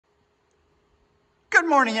Good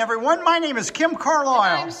morning, everyone. My name is Kim Carlisle.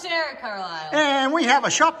 And I'm Sarah Carlisle. And we have a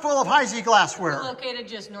shop full of Heisey glassware. We're located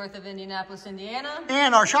just north of Indianapolis, Indiana.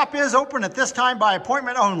 And our shop is open at this time by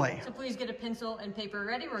appointment only. So please get a pencil and paper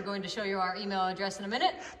ready. We're going to show you our email address in a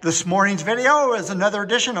minute. This morning's video is another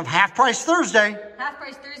edition of Half Price Thursday. Half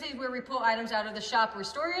Price Thursday is where we pull items out of the shop or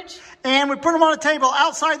storage. And we put them on a table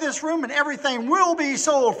outside this room, and everything will be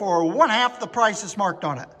sold for one half the price that's marked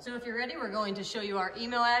on it. So if you're ready, we're going to show you our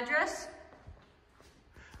email address.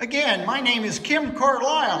 Again, my name is Kim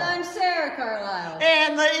Carlisle. And I'm Sarah Carlisle.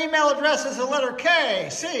 And the email address is the letter K,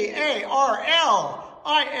 C-A-R-L-I-S-L.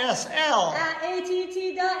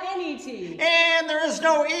 @att.net. And there is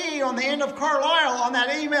no E on the end of Carlisle on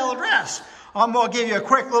that email address. I'm going to give you a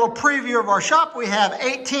quick little preview of our shop. We have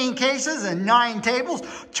 18 cases and 9 tables,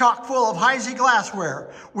 chock full of Heisey glassware.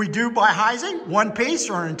 We do buy Heisey, one piece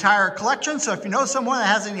or an entire collection. So if you know someone that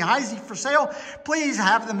has any Heisey for sale, please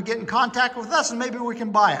have them get in contact with us and maybe we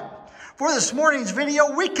can buy it. For this morning's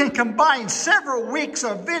video, we can combine several weeks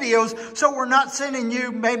of videos, so we're not sending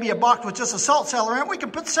you maybe a box with just a salt cellar in it. We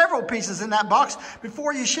can put several pieces in that box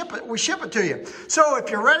before you ship it. We ship it to you. So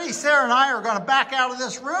if you're ready, Sarah and I are going to back out of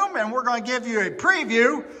this room, and we're going to give you a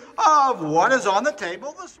preview of what is on the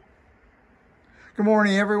table this morning. Good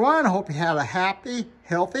morning, everyone. I hope you had a happy,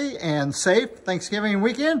 healthy, and safe Thanksgiving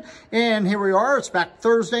weekend. And here we are. It's back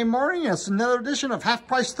Thursday morning. It's another edition of Half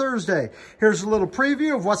Price Thursday. Here's a little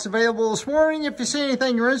preview of what's available this morning. If you see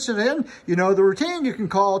anything you're interested in, you know the routine. You can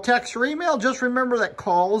call, text, or email. Just remember that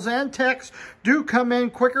calls and texts do come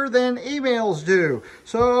in quicker than emails do.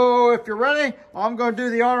 So if you're ready, I'm going to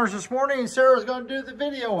do the honors this morning, and Sarah's going to do the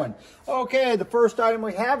videoing. Okay, the first item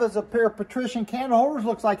we have is a pair of patrician candle holders.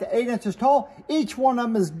 Looks like 8 inches tall. Each one of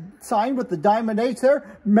them is signed with the diamond H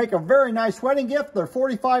there. Make a very nice wedding gift. They're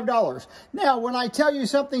 $45. Now, when I tell you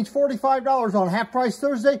something's $45 on Half Price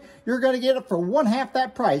Thursday, you're going to get it for one half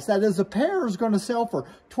that price. That is, a pair is going to sell for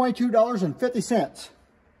 $22.50.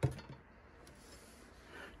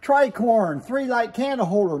 Tricorn 3-light candle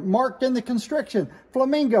holder marked in the constriction.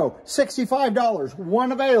 Flamingo, $65.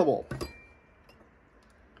 One available.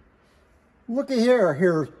 Looky here.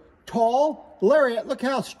 Here's tall lariat. Look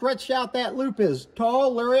how stretched out that loop is.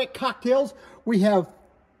 Tall lariat cocktails. We have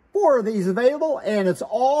 4 of these available, and it's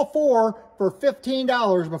all 4 for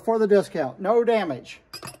 $15 before the discount. No damage.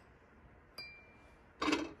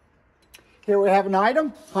 Here we have an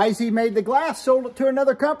item. Heisey made the glass, sold it to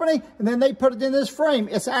another company, and then they put it in this frame.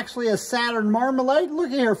 It's actually a Saturn marmalade. Look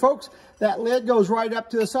here, folks. That lid goes right up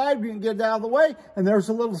to the side. You can get it out of the way. And there's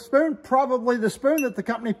a little spoon, probably the spoon that the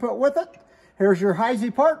company put with it. Here's your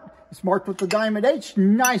Heisey part. It's marked with the diamond H.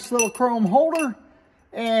 Nice little chrome holder.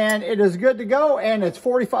 And it is good to go, and it's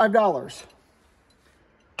 $45.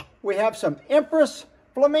 We have some Empress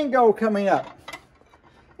Flamingo coming up.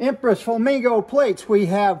 Empress Flamingo plates. We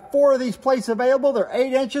have 4 of these plates available. They're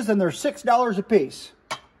 8 inches, and they're $6 a piece.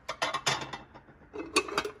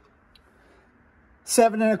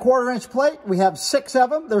 7 1/4 inch plate. We have 6 of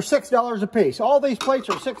them. They're $6 a piece. All these plates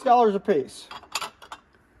are $6 a piece.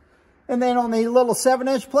 And then on the little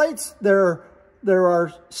 7-inch plates, there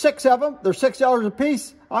are 6 of them. They're $6 a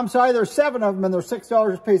piece. I'm sorry, there's 7 of them, and they're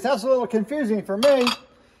 $6 a piece. That's a little confusing for me.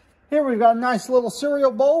 Here we've got a nice little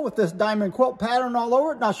cereal bowl with this diamond quilt pattern all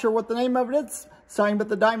over it. Not sure what the name of it is. Signed with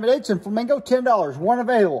the diamond H and Flamingo, $10. One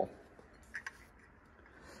available.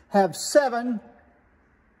 Have 7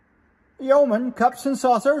 Yeoman cups and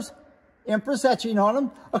saucers. Empress etching on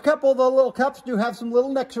them. A couple of the little cups do have some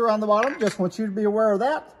little nicks around the bottom. Just want you to be aware of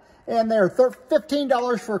that. And they're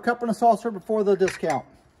 $15 for a cup and a saucer before the discount.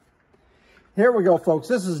 Here we go, folks.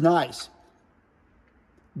 This is nice.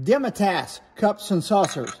 Dimitas cups and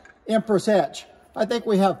saucers. Empress etch. I think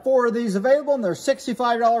we have 4 of these available, and they're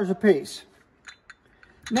 $65 a piece.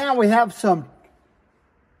 Now we have some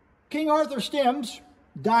King Arthur stems.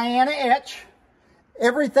 Diana etch.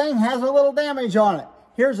 Everything has a little damage on it.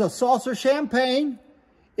 Here's a saucer champagne.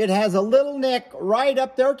 It has a little nick right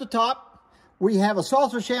up there at the top. We have a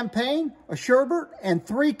saucer champagne, a sherbet, and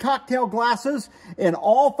 3 cocktail glasses. And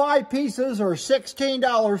all 5 pieces are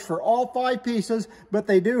 $16 for all 5 pieces, but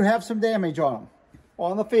they do have some damage on them,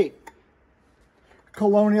 on the feet.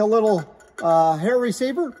 Colonial little hair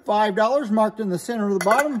receiver, $5, marked in the center of the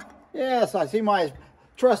bottom. Yes, I see my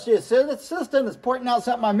trusty assistant is pointing out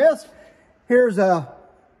something I missed. Here's a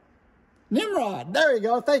Nimrod. There you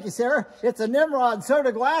go. Thank you, Sarah. It's a Nimrod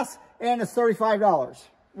soda glass, and it's $35.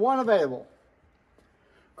 One available.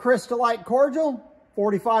 Crystallite cordial,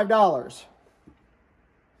 $45.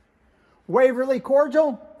 Waverly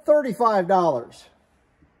cordial, $35.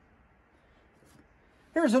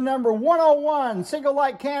 Here's a number 101 single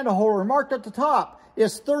light candle holder marked at the top.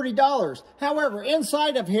 is $30. However,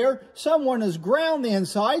 inside of here, someone has ground the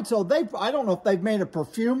inside, so I don't know if they've made a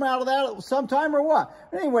perfume out of that at some time or what.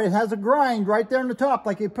 Anyway, it has a grind right there on the top,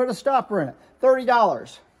 like you put a stopper in it.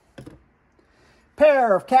 $30.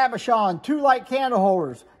 Pair of cabochon 2-light candle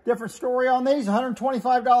holders. Different story on these,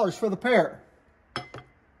 $125 for the pair.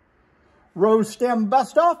 Rose stem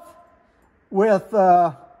bust-off with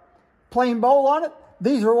plain bowl on it.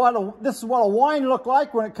 This is what a wine looked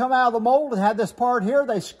like when it come out of the mold. It had this part here.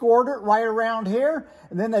 They scored it right around here,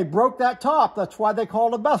 and then they broke that top. That's why they call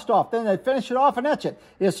it a bust-off. Then they finish it off and etch it.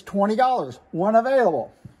 It's $20. One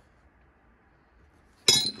available.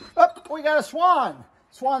 Oh, we got a swan.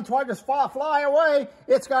 Swan tried to fly away.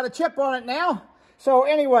 It's got a chip on it now. So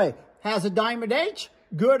anyway, has a diamond H.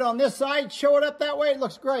 Good on this side. Show it up that way. It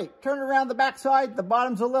looks great. Turn it around the back side. The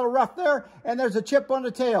bottom's a little rough there. And there's a chip on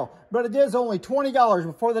the tail. But it is only $20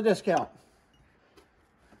 before the discount.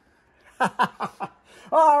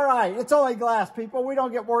 All right. It's only glass, people. We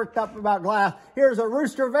don't get worked up about glass. Here's a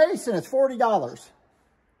rooster vase, and it's $40.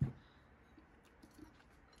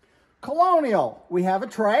 Colonial. We have a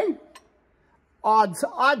tray. Odd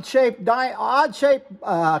shape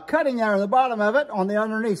cutting there on the bottom of it. On the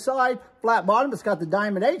underneath side, flat bottom, it's got the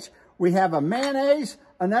diamond H. We have a mayonnaise,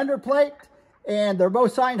 an underplate, and they're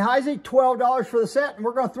both signed Heisey. $12 for the set, and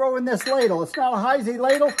we're going to throw in this ladle. It's not a Heisey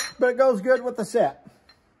ladle, but it goes good with the set.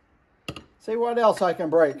 See what else I can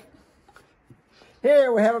break.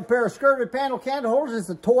 Here we have a pair of skirted panel candle holders. It's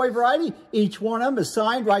a toy variety. Each one of them is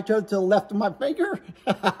signed right to the left of my finger.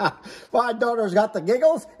 My daughter's got the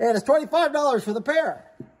giggles, and it's $25 for the pair.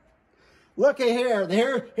 Looky here.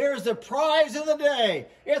 Here's the prize of the day.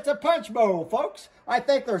 It's a punch bowl, folks. I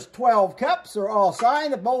think there's 12 cups. They're all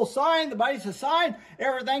signed. The bowl's signed. The base is signed.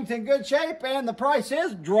 Everything's in good shape, and the price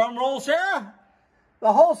is, drum roll, Sarah.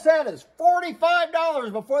 The whole set is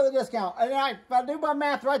 $45 before the discount. And if I do my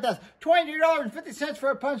math right, that's $22.50 for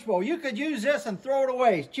a punch bowl. You could use this and throw it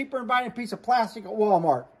away. It's cheaper than buying a piece of plastic at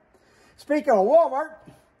Walmart. Speaking of Walmart,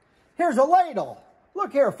 here's a ladle.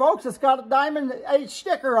 Look here, folks. It's got a diamond H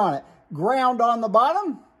sticker on it. Ground on the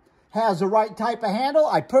bottom. Has the right type of handle.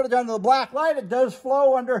 I put it under the black light. It does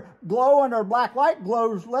glow under a black light.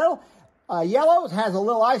 Glows little. Yellow, it has a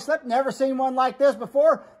little eye slip. Never seen one like this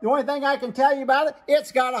before. The only thing I can tell you about it,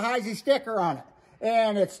 it's got a Heisey sticker on it.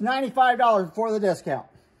 And it's $95 before the discount.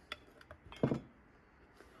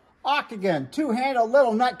 Octagon, two-handled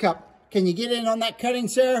little nut cup. Can you get in on that cutting,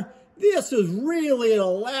 Sarah? This is really an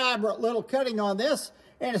elaborate little cutting on this,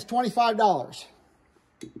 and it's $25.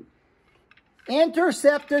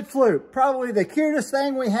 Intercepted flute, probably the cutest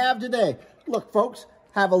thing we have today. Look, folks,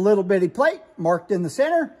 have a little bitty plate marked in the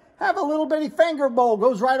center. Have a little bitty finger bowl,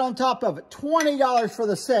 goes right on top of it. $20 for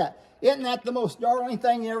the set. Isn't that the most darling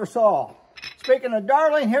thing you ever saw? Speaking of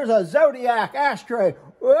darling, here's a Zodiac ashtray.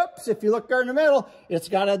 Whoops, if you look there in the middle, it's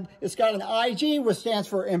got an IG, which stands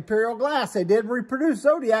for Imperial Glass. They did reproduce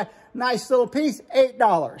Zodiac. Nice little piece,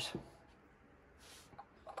 $8.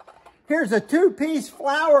 Here's a two-piece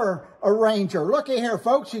flower arranger. Looky here,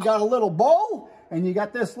 folks. You got a little bowl. And you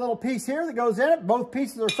got this little piece here that goes in it. Both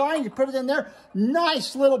pieces are signed. You put it in there.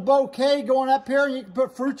 Nice little bouquet going up here. And you can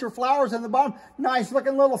put fruits or flowers in the bottom. Nice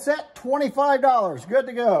looking little set. $25. Good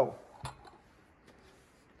to go.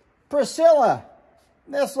 Priscilla.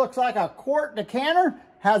 This looks like a quart decanter.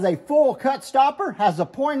 Has a full cut stopper. Has a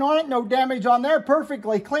point on it. No damage on there.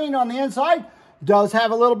 Perfectly clean on the inside. Does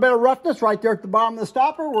have a little bit of roughness right there at the bottom of the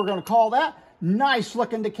stopper. We're going to call that. Nice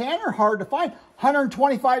looking decanter, hard to find.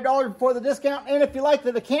 $125 before the discount. And if you like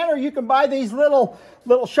the decanter, you can buy these little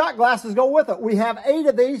shot glasses go with it. We have 8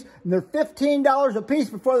 of these, and they're $15 a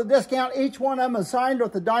piece before the discount. Each one of them is signed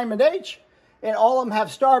with the diamond H, and all of them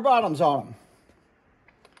have star bottoms on them.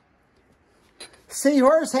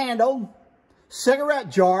 Seahorse handled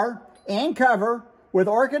cigarette jar and cover with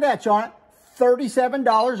orchid etch on it,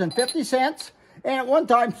 $37.50. And at one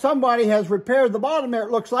time, somebody has repaired the bottom there, it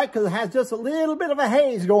looks like, because it has just a little bit of a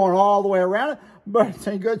haze going all the way around it. But it's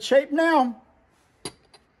in good shape now.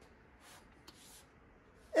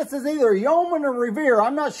 This is either Yeoman or Revere.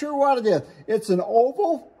 I'm not sure what it is. It's an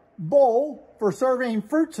oval bowl for serving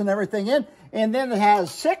fruits and everything in. And then it has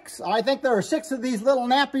 6. I think there are 6 of these little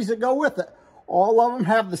nappies that go with it. All of them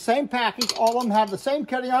have the same package. All of them have the same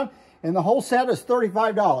cutting on. And the whole set is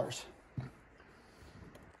 $35.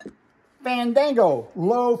 Fandango,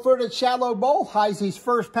 low-footed shallow bowl, Heisey's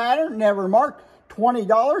first pattern, never marked,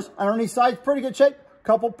 $20. Underneath side's pretty good shape.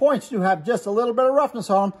 Couple points do have just a little bit of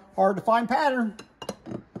roughness on them. Hard to find pattern.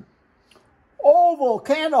 oval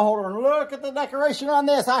candle holder. And look at the decoration on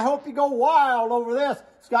this. I hope you go wild over this.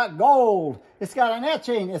 It's got gold. It's got an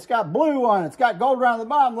etching. It's got blue on it. It's got gold around the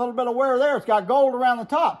bottom, a little bit of wear there. It's got gold around the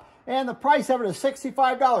top. And the price of it is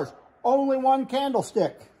 $65. Only one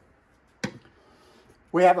candlestick.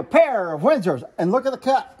 We have a pair of Windsors. And look at the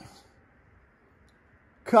cut.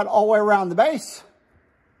 Cut all the way around the base.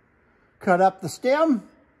 Cut up the stem.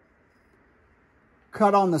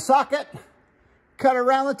 Cut on the socket. Cut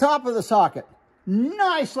around the top of the socket.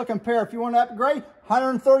 Nice looking pair if you want to upgrade.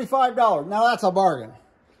 $135. Now that's a bargain.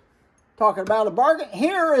 Talking about a bargain,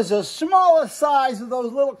 here is the smallest size of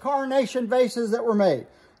those little carnation vases that were made.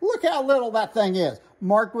 Look how little that thing is.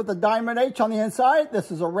 Marked with a diamond H on the inside.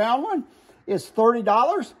 This is a round one. It's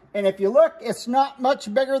 $30. And if you look, it's not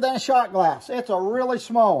much bigger than a shot glass. It's a really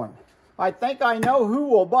small one. I think I know who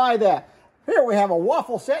will buy that. Here we have a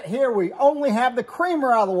waffle set. Here we only have the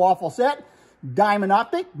creamer out of the waffle set. Diamond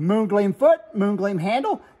optic, moongleam foot, moongleam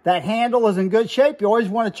handle. That handle is in good shape. You always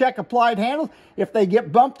want to check applied handles. If they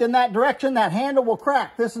get bumped in that direction, that handle will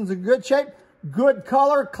crack. This one's in good shape, good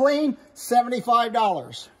color, clean,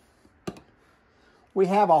 $75. We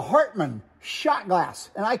have a Hartman shot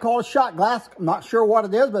glass, and I call it shot glass. I'm not sure what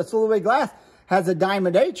it is, but it's a little bit glass. Has a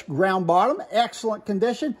diamond H, ground bottom, excellent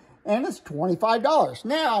condition, and it's $25.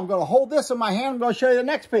 Now I'm going to hold this in my hand. I'm going to show you the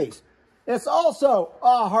next piece. It's also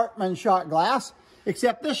a Hartman shot glass,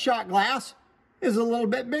 except this shot glass is a little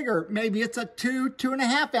bit bigger. Maybe it's a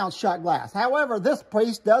 2.5 ounce shot glass. However, this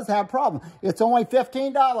piece does have a problem. It's only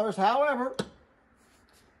 $15. However,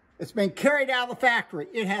 it's been carried out of the factory.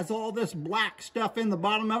 It has all this black stuff in the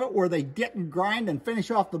bottom of it where they didn't grind and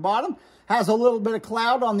finish off the bottom. Has a little bit of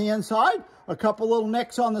cloud on the inside, a couple little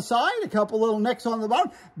nicks on the side, a couple little nicks on the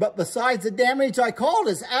bottom. But besides the damage I called,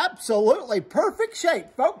 it's absolutely perfect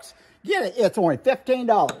shape, folks. Get it. It's only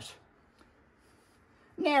 $15.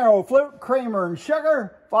 Narrow flute, creamer and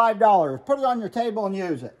sugar, $5. Put it on your table and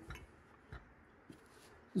use it.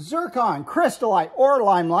 Zircon, crystallite, or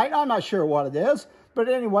limelight. I'm not sure what it is. But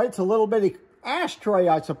anyway, it's a little bitty ashtray,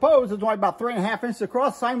 I suppose. It's only about 3.5 inches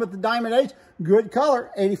across. Same with the diamond H. Good color,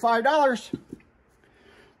 $85.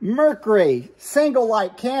 Mercury, single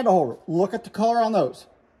light candle holder. Look at the color on those.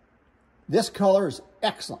 This color is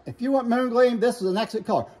excellent. If you want moongleam, this is an excellent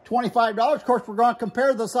color. $25. Of course, we're going to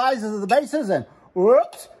compare the sizes of the bases. And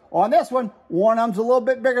whoops, on this one of them's a little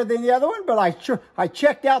bit bigger than the other one. But I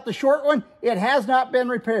checked out the short one. It has not been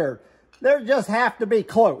repaired. They just have to be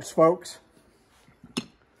close, folks.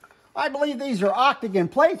 I believe these are octagon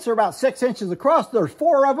plates. They're about 6 inches across. There's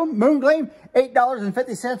 4 of them. Moongleam,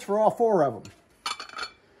 $8.50 for all 4 of them.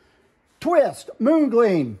 Twist,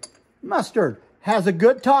 moongleam, mustard. Has a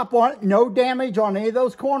good top on it. No damage on any of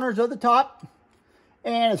those corners of the top.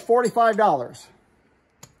 And it's $45.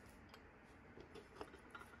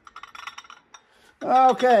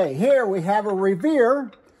 Okay, here we have a Revere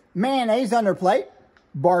mayonnaise underplate.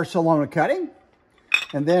 Barcelona cutting.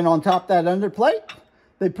 And then on top of that underplate,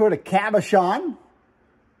 they put a cabochon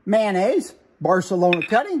mayonnaise, Barcelona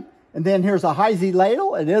cutting. And then here's a Heisey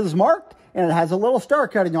ladle. It is marked, and it has a little star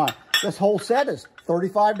cutting on it. This whole set is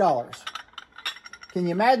 $35. Can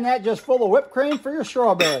you imagine that just full of whipped cream for your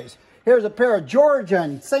strawberries? Here's a pair of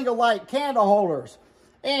Georgian single light candle holders.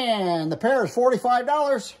 And the pair is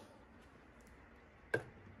 $45.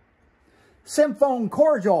 Symphone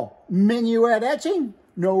cordial minuet etching.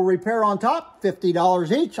 No repair on top,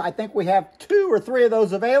 $50 each. I think we have 2 or 3 of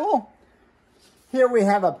those available. Here we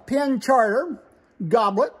have a pin charter,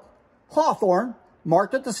 goblet, hawthorn,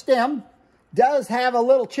 marked at the stem. Does have a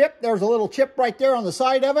little chip. There's a little chip right there on the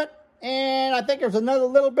side of it. And I think there's another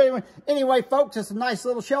little bit of one. Anyway, folks, it's a nice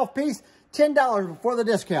little shelf piece. $10 before the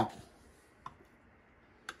discount.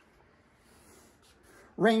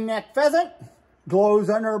 Ring neck pheasant. Glows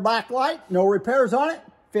under a black light. No repairs on it.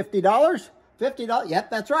 $50. $50. Yep,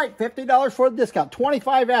 that's right. $50 for the discount.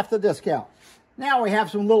 $25 after the discount. Now we have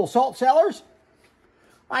some little salt cellars.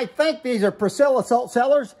 I think these are Priscilla salt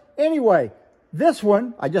cellars. Anyway, this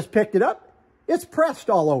one, I just picked it up. It's pressed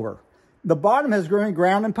all over. The bottom has been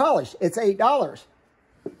ground and polished. It's $8.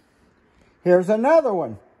 Here's another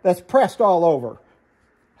one that's pressed all over.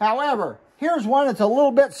 However, here's one that's a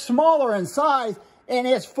little bit smaller in size, and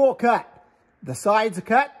it's full cut. The sides are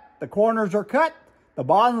cut, the corners are cut, the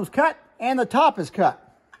bottom's cut, and the top is cut.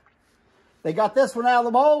 They got this one out of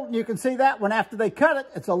the mold, and you can see that one after they cut it.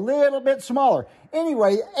 It's a little bit smaller.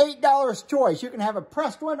 Anyway, $8 choice. You can have a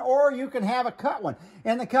pressed one or you can have a cut one.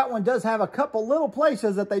 And the cut one does have a couple little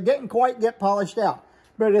places that they didn't quite get polished out.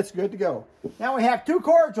 But it's good to go. Now we have 2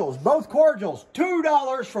 cordials. Both cordials,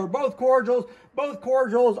 $2 for both cordials. Both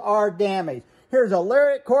cordials are damaged. Here's a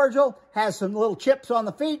lariat cordial. Has some little chips on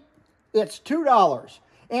the feet. it's $2.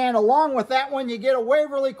 And along with that one, you get a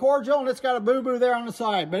Waverly cordial, and it's got a boo-boo there on the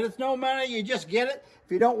side. But it's no money. You just get it.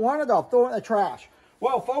 If you don't want it, I'll throw it in the trash.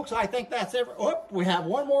 Well, folks, I think that's it. Oh, we have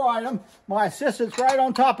one more item. My assistant's right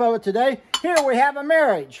on top of it today. Here we have a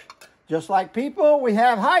marriage. Just like people, we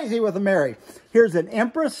have Heisey with a marriage. Here's an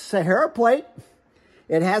Empress Sahara plate.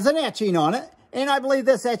 It has an etching on it. And I believe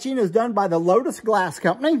this etching is done by the Lotus Glass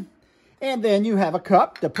Company. And then you have a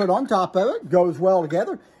cup to put on top of it. Goes well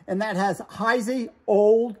together. And that has Heisey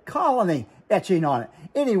Old Colony etching on it.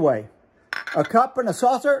 Anyway, a cup and a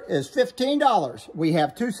saucer is $15. We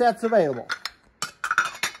have 2 sets available.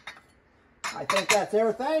 I think that's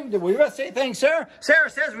everything. Did we miss anything, Sarah? Sarah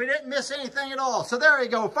says we didn't miss anything at all. So there you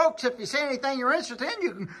go, folks. If you see anything you're interested in,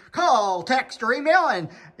 you can call, text, or email. And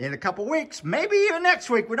in a couple weeks, maybe even next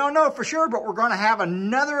week, we don't know for sure, but we're going to have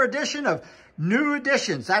another edition of new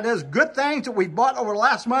editions. That is good things that we bought over the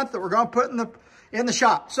last month that we're going to put in the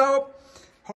shop. So